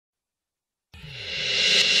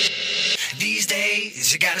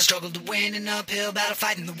days, you gotta struggle to win, an uphill battle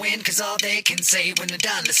fighting the wind, cause all they can say when they're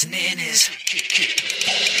done listening is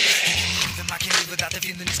I can't live without the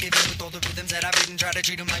feeling it's given, with all the rhythms that I've written. Try to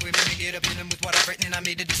treat them like women and get up in them with what I've written. I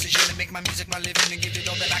made a decision to make my music my living and give it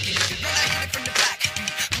all that I can give it. When I hit it from the back,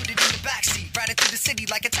 put it in the backseat, riding through the city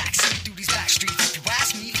like a taxi through these back streets. If you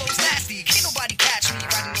ask me, flow's nasty, can't nobody catch me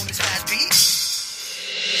riding on this fast beat.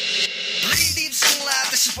 Breathe deep, sing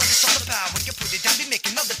loud, this is what it's all about. When you put it down, be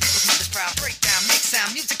making other people's mothers proud. Break down, make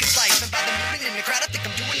sound, music is life, and by the movement in the crowd, I think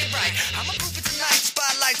I'm doing it right. I'ma prove it tonight,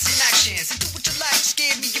 spotlights and actions, and do what you like, just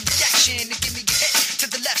give me your reaction, and give me your head to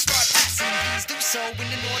the left, start passing. Please do so in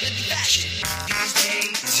an orderly fashion. These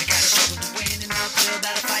days, you gotta struggle to win, and uphill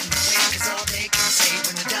battle fighting the win, cause all they can say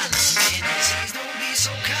when they're done listening is please don't be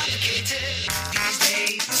so complicated. These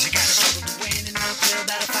days, you gotta struggle to win, and uphill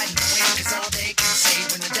battle fighting the win, cause all they can say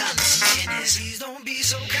when they're done listening is please don't be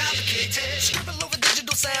so complicated. Scribble over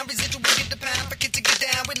digital sound, residual get the pound, for kids to get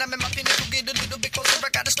down. When I'm in my pinnacle, get a little bit closer, I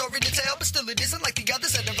got a story to tell, but still it isn't like the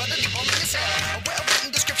others that are running on me as hell. A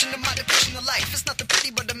well-written description of my depiction of life. It's nothing pretty,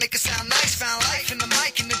 but to make it sound nice. Found life in the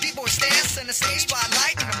mic, and the b-boy stance, and the stage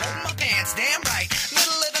spotlight, and I'm holding my pants, damn right.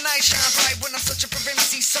 Middle of the night, shine bright when I'm searching for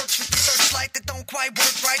MC. Search with the searchlight that don't quite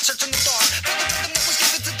work right. Searching the dark for the rhythm that was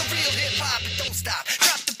given to the real hip-hop. It don't stop,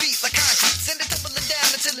 drop the beat like concrete, send it tumbling down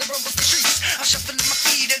until it rumbles the streets. I'm shuffling my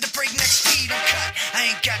feet at a breakneck speed. I'm cut, I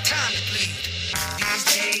ain't got time to bleed. These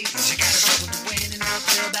days, you gotta struggle to win, and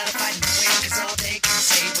uphill battle fighting the win, cause all they can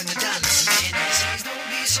say when they're done listening is please don't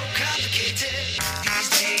be so complicated. These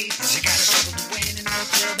days, you gotta struggle to win, and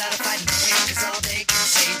uphill battle fighting the win, cause all they can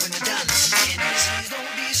say when they're done listening is please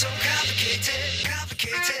don't be so complicated.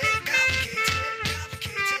 Complicated, complicated,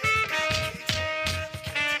 complicated, complicated.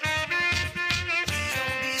 Please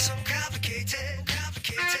don't be so complicated,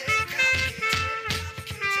 complicated, complicated.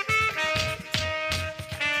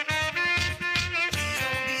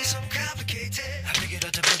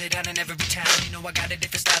 Down in every town, you know I got a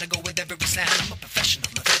different style to go with every sound. I'm a professional,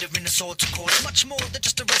 a veteran of swords and chords, much more than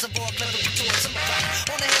just a reservoir of clever retorts. I'm a rock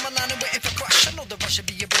on the hammer line and waiting for crush. I know the rush should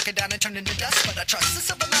be a broken down and turned into dust, but I trust the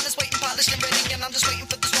silver line is waiting, polished and ready, and I'm just waiting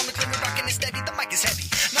for the storm to clear me, rocking it steady. The mic is heavy,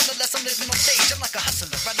 nonetheless I'm living on stage. I'm like a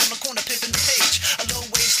hustler, right on the corner, pimping the page. A low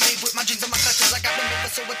wave slave with my dreams on my clutches. I got one over,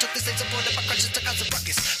 so I took the stage support of my crutches to cause a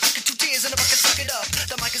ruckus. Fucking 2 tears in a bucket, suck it up.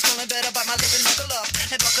 The mic is calling better, bite my lip and knuckle up,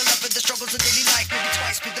 and buckle up with the struggles of daily life. Maybe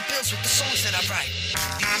twice, pay the bills with the songs that I write.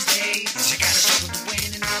 These days, you gotta struggle to win,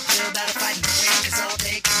 and uphill battle fighting the win, cause all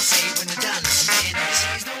they can say when they're done listening is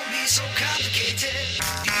please don't be so complicated.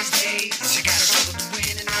 These days, you gotta struggle to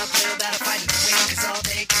win, and uphill battle fighting the win, cause all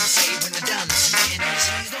they can say when they're done listening is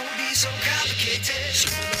please don't be so complicated.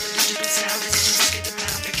 Super low digital sound, residuals get the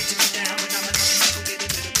pound, pick it to me down. When I'm looking, I go get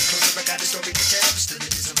a little bit closer, I got a story to tell, but still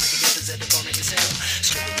it isn't like the others that are boring as hell.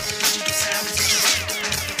 Super low digital sound, residuals get the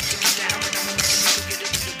pound, pick it to me down. When I'm looking, I go get a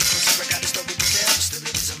little bit closer, I got a story to tell, but still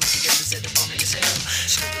it isn't like the others that are boring as hell.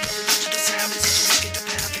 Super low digital sound, residuals get the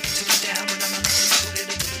pound, pick it to me down. When I'm looking, I go get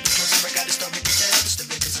a little bit closer, I got a story to tell, but still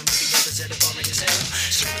it isn't like the others that are boring as hell.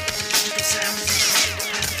 Super low digital sound.